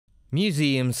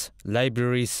museums,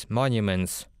 libraries,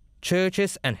 monuments,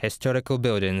 churches and historical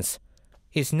buildings,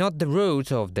 is not the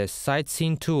route of the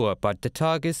sightseeing tour but the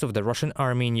targets of the Russian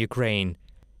army in Ukraine.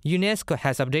 UNESCO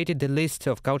has updated the list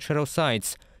of cultural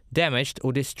sites damaged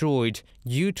or destroyed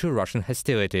due to Russian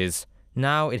hostilities.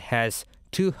 Now it has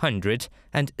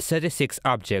 236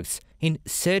 objects in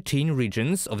 13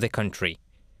 regions of the country.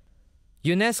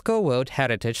 UNESCO World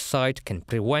Heritage Site can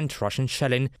prevent Russian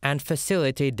shelling and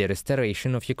facilitate the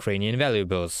restoration of Ukrainian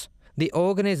valuables. The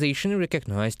organization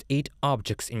recognized 8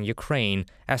 objects in Ukraine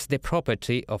as the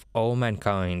property of all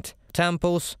mankind: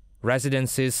 temples,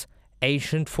 residences,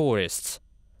 ancient forests.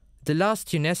 The last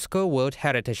UNESCO World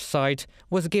Heritage Site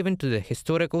was given to the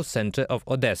Historical Center of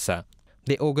Odessa.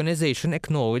 The organization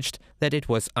acknowledged that it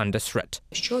was under threat.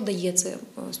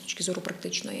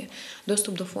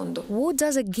 What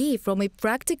does it give from a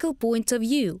practical point of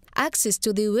view? Access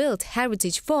to the World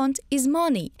Heritage Fund is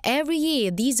money. Every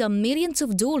year, these are millions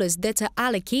of dollars that are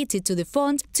allocated to the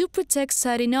fund to protect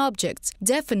certain objects.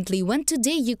 Definitely, when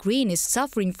today Ukraine is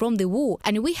suffering from the war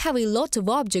and we have a lot of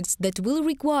objects that will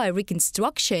require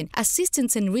reconstruction,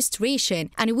 assistance and restoration,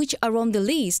 and which are on the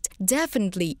list,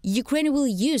 definitely Ukraine will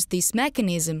use this mechanism.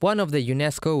 One of the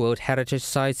UNESCO World Heritage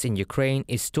Sites in Ukraine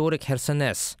is historic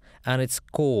Khersones and its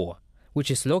core, which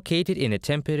is located in a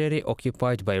temporarily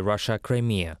occupied by Russia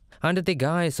Crimea. Under the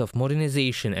guise of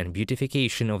modernization and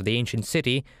beautification of the ancient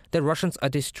city, the Russians are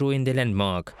destroying the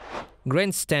landmark.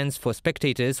 Grandstands for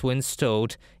spectators were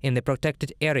installed in the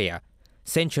protected area.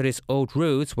 Centuries-old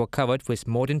roads were covered with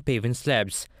modern paving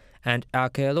slabs, and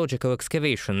archaeological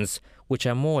excavations, which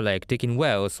are more like digging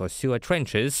wells or sewer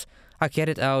trenches, are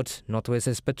carried out not with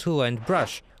a spatula and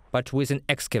brush, but with an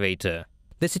excavator.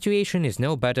 The situation is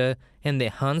no better in the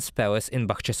Hans Palace in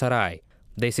Bakhchisarai.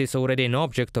 This is already an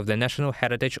object of the national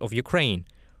heritage of Ukraine,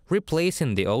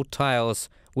 replacing the old tiles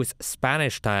with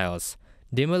Spanish tiles,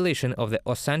 demolition of the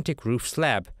authentic roof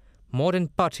slab, modern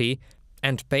putty,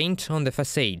 and paint on the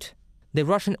facade. The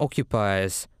Russian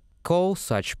occupiers call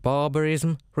such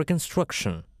barbarism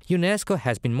reconstruction. UNESCO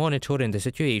has been monitoring the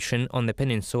situation on the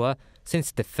peninsula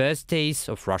since the first days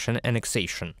of Russian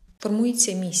annexation. A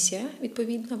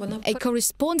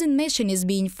corresponding mission is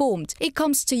being formed. It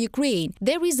comes to Ukraine.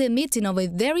 There is a meeting of a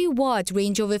very wide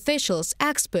range of officials,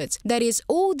 experts, that is,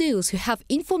 all those who have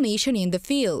information in the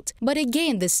field. But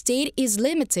again, the state is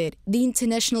limited. The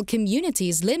international community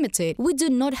is limited. We do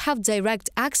not have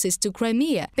direct access to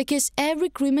Crimea because every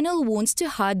criminal wants to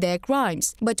hide their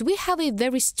crimes. But we have a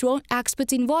very strong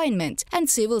expert environment and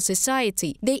civil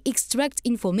society. They extract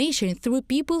information through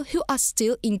people who are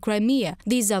still in Crimea.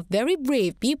 These are very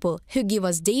brave people who give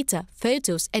us data,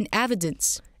 photos and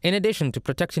evidence. In addition to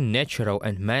protecting natural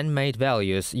and man-made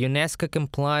values, UNESCO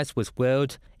complies with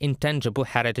World Intangible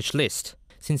Heritage List.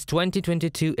 Since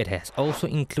 2022, it has also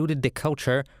included the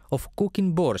culture of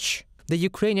cooking borscht. The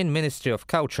Ukrainian Ministry of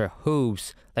Culture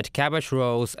hopes that cabbage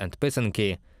rolls and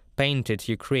pysanki, painted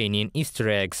Ukrainian Easter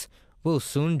eggs, will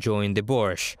soon join the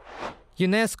borscht.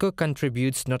 UNESCO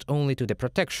contributes not only to the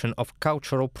protection of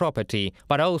cultural property,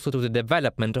 but also to the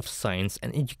development of science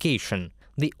and education.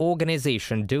 The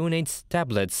organization donates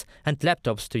tablets and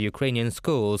laptops to Ukrainian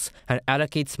schools and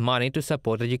allocates money to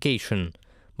support education.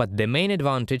 But the main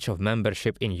advantage of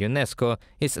membership in UNESCO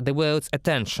is the world's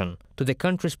attention to the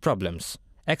country's problems,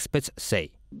 experts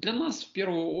say.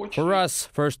 For us,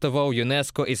 first of all,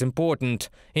 UNESCO is important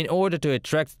in order to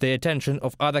attract the attention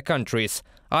of other countries,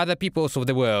 other peoples of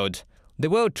the world. The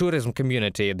world tourism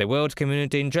community, the world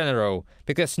community in general,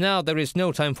 because now there is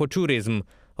no time for tourism,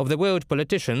 of the world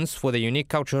politicians for the unique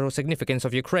cultural significance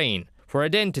of Ukraine, for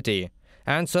identity,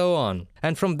 and so on.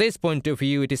 And from this point of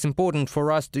view, it is important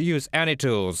for us to use any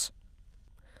tools.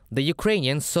 The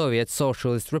Ukrainian Soviet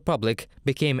Socialist Republic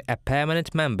became a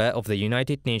permanent member of the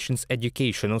United Nations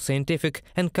Educational, Scientific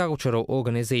and Cultural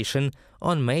Organization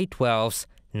on May 12,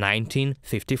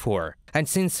 1954. And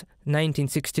since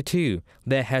 1962,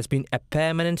 there has been a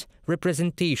permanent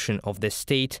representation of the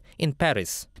state in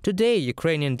Paris. Today,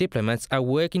 Ukrainian diplomats are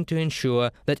working to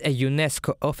ensure that a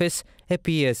UNESCO office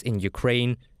appears in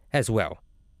Ukraine as well.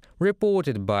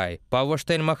 Reported by Pavlo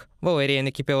Shtelmach, Valeria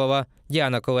Nekipelova,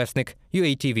 Diana Kolesnik,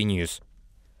 UATV News.